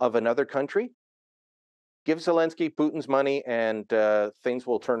of another country. Give Zelensky Putin's money and things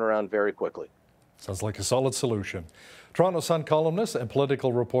will turn around very quickly. Sounds like a solid solution. Toronto Sun columnist and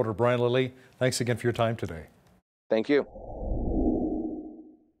political reporter Brian Lilley, thanks again for your time today. Thank you.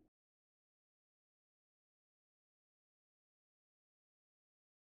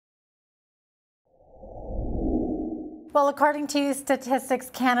 Well, according to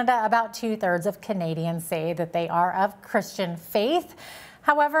Statistics Canada, about 2/3 of Canadians say that they are of Christian faith.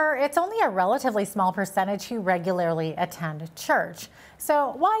 However, it's only a relatively small percentage who regularly attend church.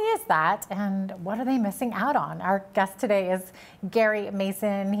 So why is that, and what are they missing out on? Our guest today is Gary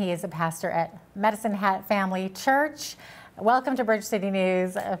Mason. He is a pastor at Medicine Hat Family Church. Welcome to Bridge City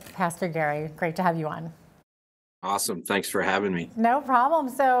News, Pastor Gary. Great to have you on. Awesome. Thanks for having me. No problem.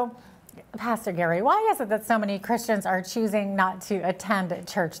 So, Pastor Gary, why is it that so many Christians are choosing not to attend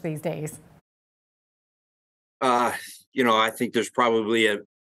church these days? You know, I think there's probably a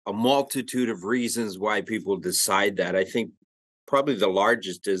multitude of reasons why people decide that. I think probably the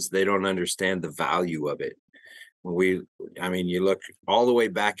largest is they don't understand the value of it. I mean, you look all the way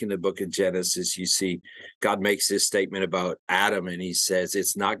back in the book of Genesis, you see God makes this statement about Adam, and he says,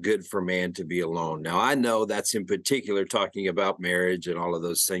 it's not good for man to be alone. Now, I know that's in particular talking about marriage and all of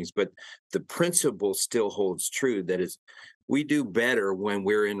those things, but the principle still holds true that we do better when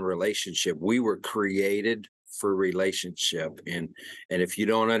we're in relationship. We were created for relationship, and if you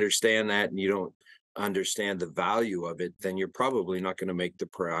don't understand that and you don't understand the value of it, then you're probably not going to make the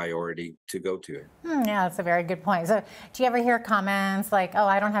priority to go to it. Yeah, that's a very good point. So do you ever hear comments like, oh,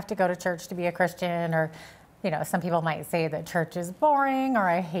 I don't have to go to church to be a Christian, or some people might say that church is boring, or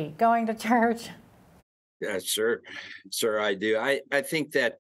I hate going to church? Yeah, sure, I do. I think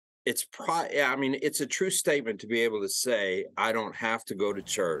that it's it's a true statement to be able to say, I don't have to go to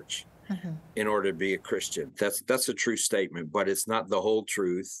church in order to be a Christian. That's a true statement, but it's not the whole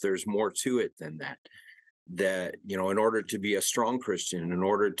truth. There's more to it than that. That, in order to be a strong Christian, in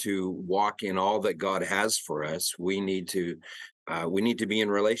order to walk in all that God has for us, we need to be in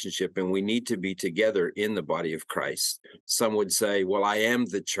relationship, and we need to be together in the body of Christ. Some would say, well, I am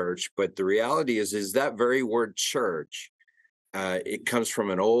the church, but the reality is that very word church, it comes from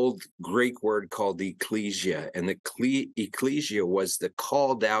an old Greek word called ecclesia, and the ecclesia was the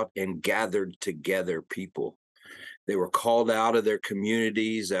called out and gathered together people. They were called out of their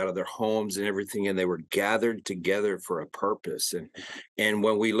communities, out of their homes and everything, and they were gathered together for a purpose. And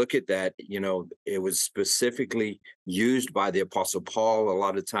when we look at that, it was specifically used by the Apostle Paul a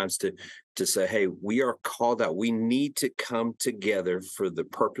lot of times to say, hey, we are called out. We need to come together for the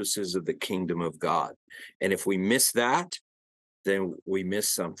purposes of the kingdom of God. And if we miss that, then we miss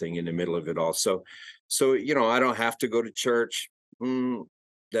something in the middle of it all. So I don't have to go to church.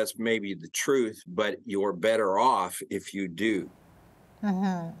 That's maybe the truth, but you're better off if you do.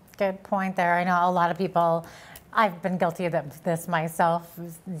 Good point there. I know a lot of people, I've been guilty of this myself,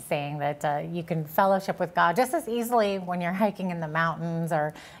 saying that you can fellowship with God just as easily when you're hiking in the mountains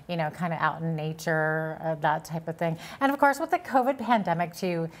or, kind of out in nature, that type of thing. And of course, with the COVID pandemic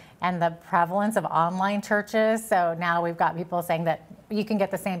too, and the prevalence of online churches. So now we've got people saying that you can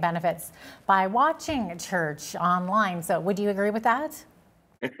get the same benefits by watching church online. So would you agree with that?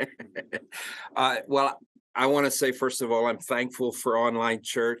 Well, I want to say, first of all, I'm thankful for online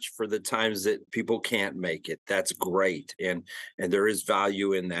church for the times that people can't make it. That's great. And there is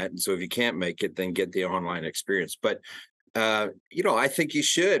value in that. And so if you can't make it, then get the online experience. But, I think you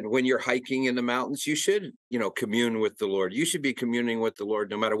should, when you're hiking in the mountains, you should, commune with the Lord. You should be communing with the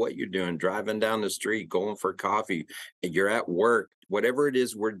Lord no matter what you're doing, driving down the street, going for coffee, and you're at work, whatever it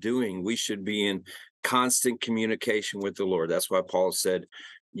is we're doing, we should be in constant communication with the Lord. That's why Paul said,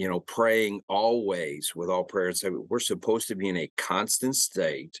 praying always with all prayer and supplication. We're supposed to be in a constant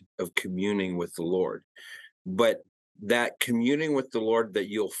state of communing with the Lord. But that communing with the Lord that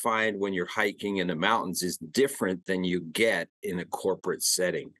you'll find when you're hiking in the mountains is different than you get in a corporate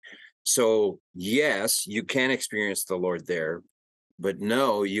setting. So yes, you can experience the Lord there, but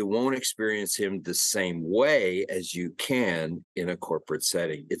no, you won't experience him the same way as you can in a corporate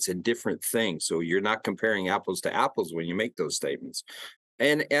setting. It's a different thing. So you're not comparing apples to apples when you make those statements.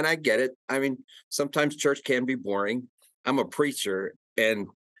 And I get it. I mean, sometimes church can be boring. I'm a preacher, and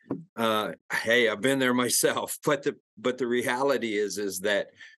hey, I've been there myself. But the reality is that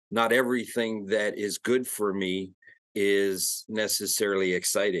not everything that is good for me is necessarily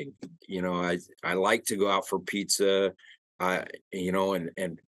exciting. I like to go out for pizza,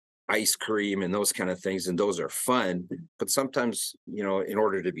 and ice cream and those kind of things, and those are fun. But sometimes, in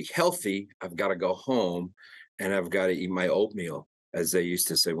order to be healthy, I've got to go home and I've got to eat my oatmeal. As they used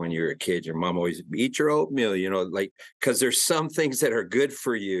to say when you were a kid, your mom always, eat your oatmeal, because there's some things that are good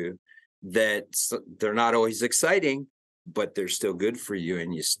for you that they're not always exciting, but they're still good for you,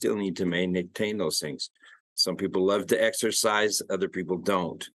 and you still need to maintain those things. Some people love to exercise, other people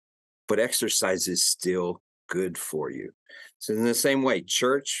don't, but exercise is still good for you. So in the same way,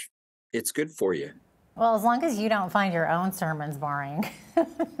 church, it's good for you. Well, as long as you don't find your own sermons boring,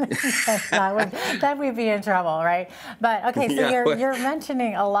 then we'd be in trouble, right? But okay, so you're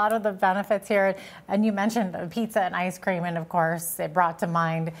mentioning a lot of the benefits here, and you mentioned pizza and ice cream, and of course, it brought to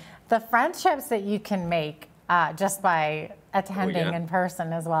mind the friendships that you can make just by attending in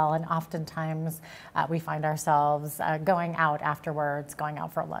person as well. And oftentimes we find ourselves going out afterwards, going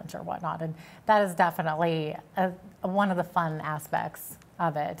out for lunch or whatnot, and that is definitely one of the fun aspects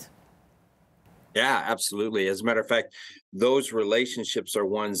of it. Yeah, absolutely. As a matter of fact, those relationships are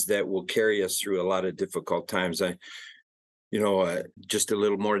ones that will carry us through a lot of difficult times. Just a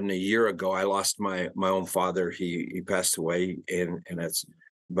little more than a year ago, I lost my own father. He passed away,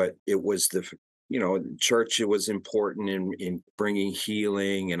 but it was church. It was important in bringing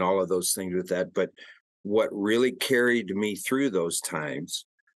healing and all of those things with that. But what really carried me through those times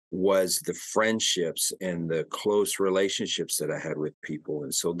was the friendships and the close relationships that I had with people.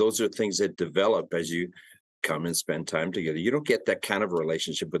 And so those are things that develop as you come and spend time together. You don't get that kind of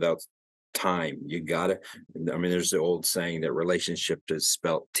relationship without time. You gotta, I mean, there's the old saying that relationship is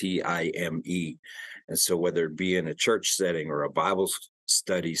spelled time. And so whether it be in a church setting or a Bible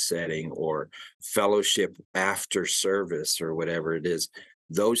study setting or fellowship after service or whatever it is,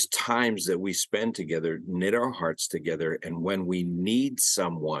 those times that we spend together knit our hearts together. And when we need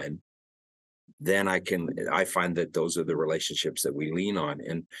someone, then I find that those are the relationships that we lean on.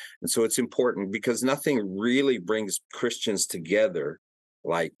 And so it's important, because nothing really brings Christians together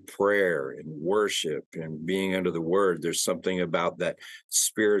like prayer and worship and being under the word. There's something about that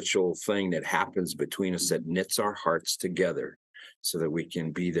spiritual thing that happens between us that knits our hearts together so that we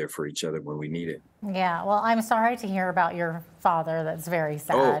can be there for each other when we need it. Yeah, well, I'm sorry to hear about your father. That's very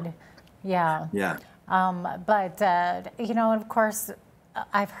sad. Yeah. Yeah. But, you know, of course,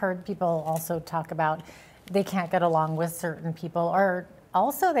 I've heard people also talk about they can't get along with certain people, or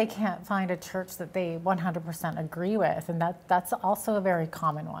also they can't find a church that they 100% agree with. And that's also a very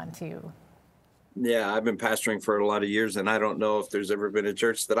common one, too. Yeah, I've been pastoring for a lot of years, and I don't know if there's ever been a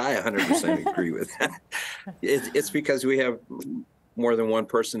church that I 100% agree with. It's because we have more than one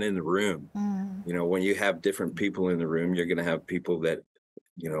person in the room. You know, when you have different people in the room, you're going to have people that,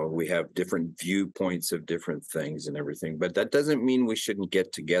 you know, we have different viewpoints of different things and everything. But that doesn't mean we shouldn't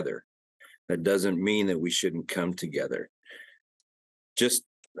get together. That doesn't mean that we shouldn't come together. Just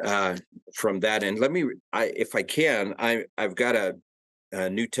from that end, if I can, I've got a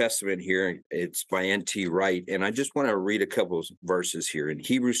New Testament here. It's by N.T. Wright, and I just want to read a couple of verses here. In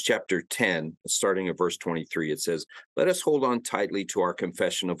Hebrews chapter 10, starting at verse 23, it says, "Let us hold on tightly to our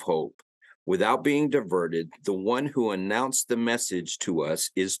confession of hope. Without being diverted, the one who announced the message to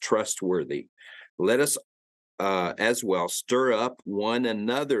us is trustworthy. Let us as well stir up one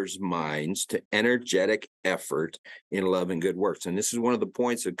another's minds to energetic effort in love and good works." And this is one of the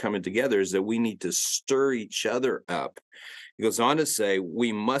points of coming together, is that we need to stir each other up. He goes on to say,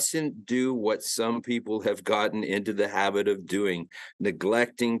 we mustn't do what some people have gotten into the habit of doing,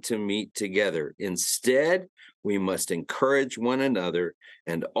 neglecting to meet together. Instead, we must encourage one another,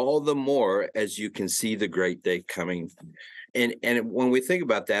 and all the more as you can see the great day coming. And when we think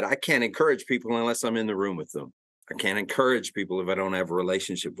about that, I can't encourage people unless I'm in the room with them. I can't encourage people if I don't have a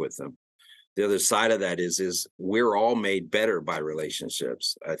relationship with them. The other side of that is we're all made better by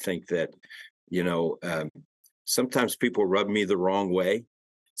relationships. I think that, you know, sometimes people rub me the wrong way.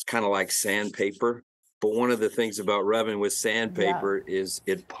 It's kind of like sandpaper. But one of the things about rubbing with sandpaper is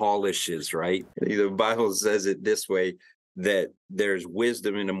it polishes, right? The Bible says it this way, that there's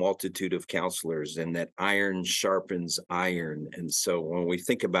wisdom in a multitude of counselors, and that iron sharpens iron. And so when we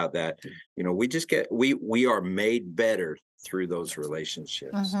think about that, you know, we are made better through those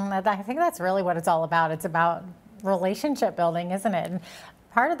relationships. I think that's really what it's all about. It's about relationship building, isn't it? And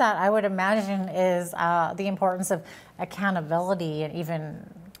part of that, I would imagine, is the importance of accountability and even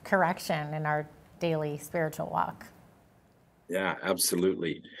correction in our daily spiritual walk. Yeah,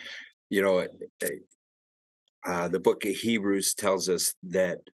 absolutely. You know, the book of Hebrews tells us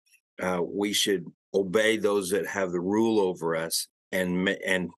that we should obey those that have the rule over us,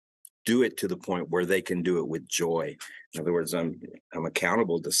 and do it to the point where they can do it with joy. In other words, I'm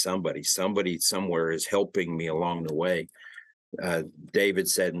accountable to somebody. Somebody somewhere is helping me along the way. David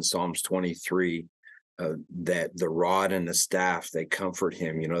said in Psalms 23 that the rod and the staff, they comfort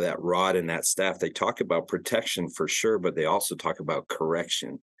him. You know, that rod and that staff, they talk about protection for sure, but they also talk about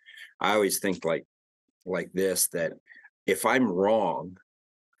correction. I always think like this, that if I'm wrong,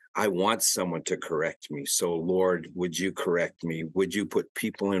 I want someone to correct me. So Lord, would you correct me? Would you put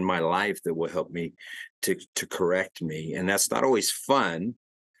people in my life that will help me to correct me? And that's not always fun.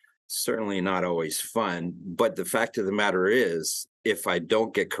 Certainly not always fun. But the fact of the matter is, if I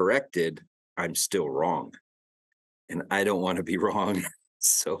don't get corrected, I'm still wrong. And I don't want to be wrong.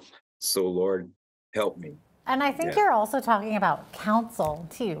 So Lord, help me. And I think you're also talking about counsel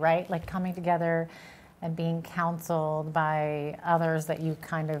too, right? Like coming together and being counseled by others that you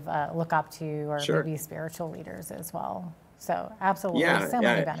kind of look up to, or maybe spiritual leaders as well. So absolutely, so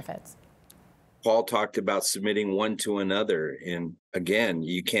many benefits. Paul talked about submitting one to another. And again,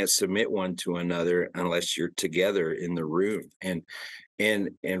 you can't submit one to another unless you're together in the room. And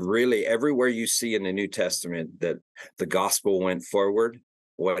really everywhere you see in the New Testament that the gospel went forward,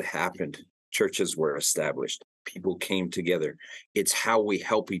 what happened? Churches were established. People came together. It's how we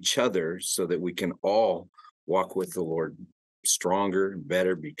help each other so that we can all walk with the Lord stronger,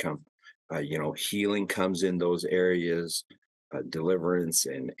 better, become, healing comes in those areas, deliverance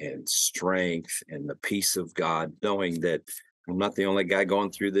and strength and the peace of God, knowing that I'm not the only guy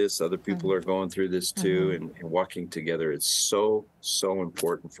going through this. Other people are going through this too, and walking together. It's so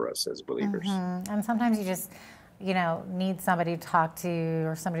important for us as believers. And sometimes you just you know, need somebody to talk to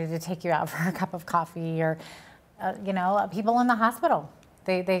or somebody to take you out for a cup of coffee, or, you know, people in the hospital.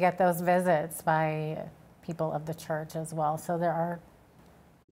 They get those visits by people of the church as well. So there are.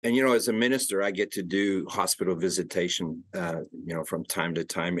 And, you know, as a minister, I get to do hospital visitation, you know, from time to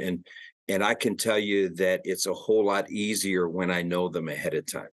time. And I can tell you that it's a whole lot easier when I know them ahead of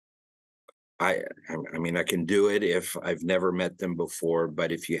time. I mean, I can do it if I've never met them before,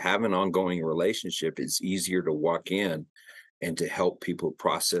 but if you have an ongoing relationship, it's easier to walk in and to help people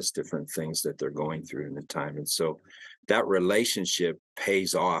process different things that they're going through in the time. And so that relationship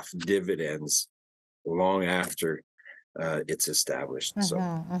pays off dividends long after it's established.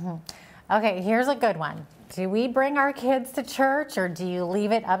 Okay, here's a good one. Do we bring our kids to church, or do you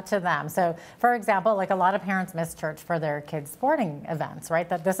leave it up to them? So, for example, like a lot of parents miss church for their kids' sporting events, right?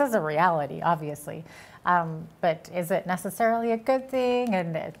 That this is a reality, obviously. But is it necessarily a good thing?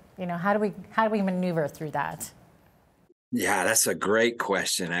 And you know, how do we maneuver through that? Yeah, that's a great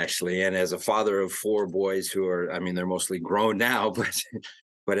question, actually. And as a father of 4 boys who are, I mean, they're mostly grown now,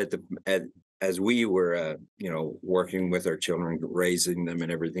 but as we were, you know, working with our children, raising them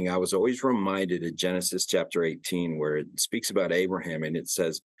and everything, I was always reminded of Genesis chapter 18, where it speaks about Abraham, and it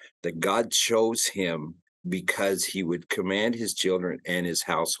says that God chose him because he would command his children and his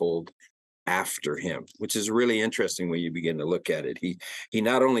household after him, which is really interesting when you begin to look at it. He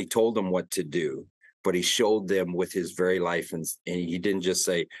not only told them what to do, but he showed them with his very life, and he didn't just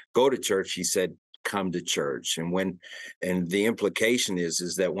say, go to church. He said, come to church. And the implication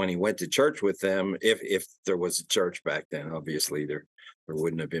is that when he went to church with them, if there was a church back then, obviously there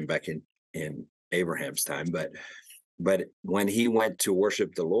wouldn't have been back in Abraham's time, but when he went to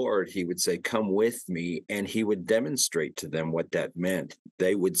worship the Lord, he would say, come with me, and he would demonstrate to them what that meant.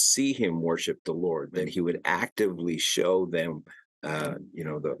 They would see him worship the Lord, that he would actively show them you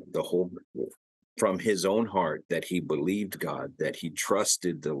know, the whole from his own heart, that he believed God, that he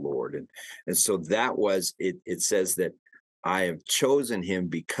trusted the Lord. And so that was, it says that I have chosen him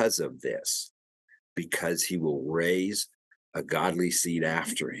because of this, because he will raise a godly seed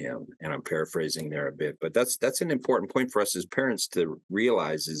after him. And I'm paraphrasing there a bit, but that's an important point for us as parents to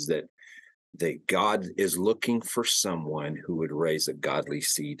realize, is that God is looking for someone who would raise a godly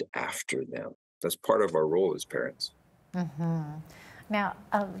seed after them. That's part of our role as parents. Now,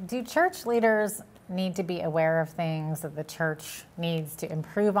 do church leaders need to be aware of things that the church needs to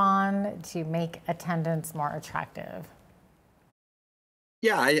improve on to make attendance more attractive?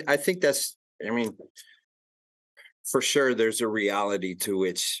 Yeah, I think that's, I mean, for sure, there's a reality to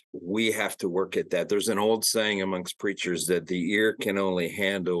which we have to work at that. There's an old saying amongst preachers that the ear can only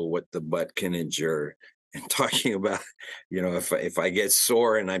handle what the butt can endure. And talking about, you know, if I get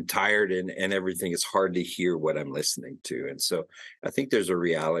sore and I'm tired and everything, it's hard to hear what I'm listening to. And so I think there's a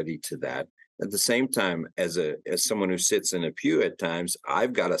reality to that. At the same time, as someone who sits in a pew at times,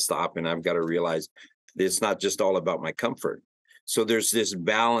 I've got to stop and I've got to realize it's not just all about my comfort. So there's this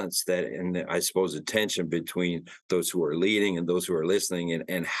balance that, and I suppose a tension between those who are leading and those who are listening,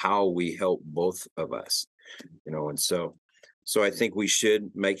 and how we help both of us, you know. And so I think we should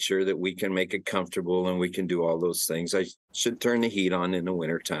make sure that we can make it comfortable, and we can do all those things. I should turn the heat on in the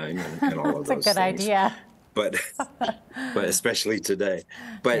wintertime and all of those things. That's a good idea. But especially today.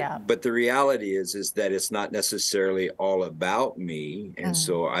 But the reality is that it's not necessarily all about me. And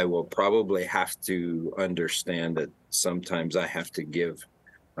so I will probably have to understand that sometimes I have to give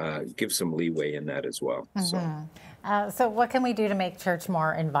some leeway in that as well. So what can we do to make church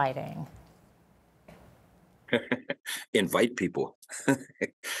more inviting? Invite people.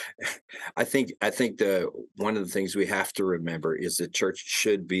 I think one of the things we have to remember is that church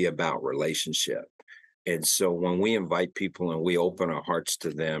should be about relationship. And so when we invite people and we open our hearts to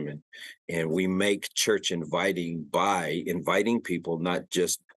them, and we make church inviting by inviting people, not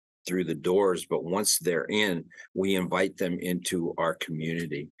just through the doors, but once they're in, we invite them into our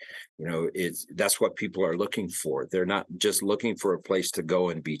community. You know, that's what people are looking for. They're not just looking for a place to go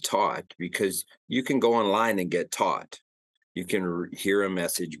and be taught, because you can go online and get taught. You can hear a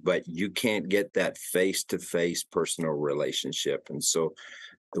message, but you can't get that face-to-face personal relationship. And so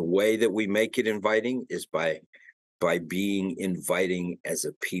the way that we make it inviting is by being inviting as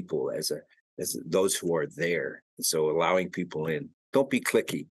a people, as those who are there. And so allowing people in. Don't be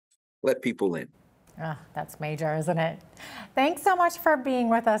cliquey. Let people in. Oh, that's major, isn't it? Thanks so much for being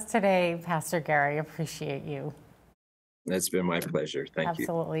with us today, Pastor Gary. Appreciate you. It's been my pleasure. Thank you.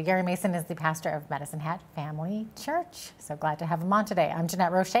 Absolutely. Gary Mason is the pastor of Medicine Hat Family Church. So glad to have him on today. I'm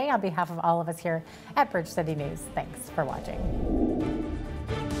Jeanette Roche on behalf of all of us here at Bridge City News. Thanks for watching.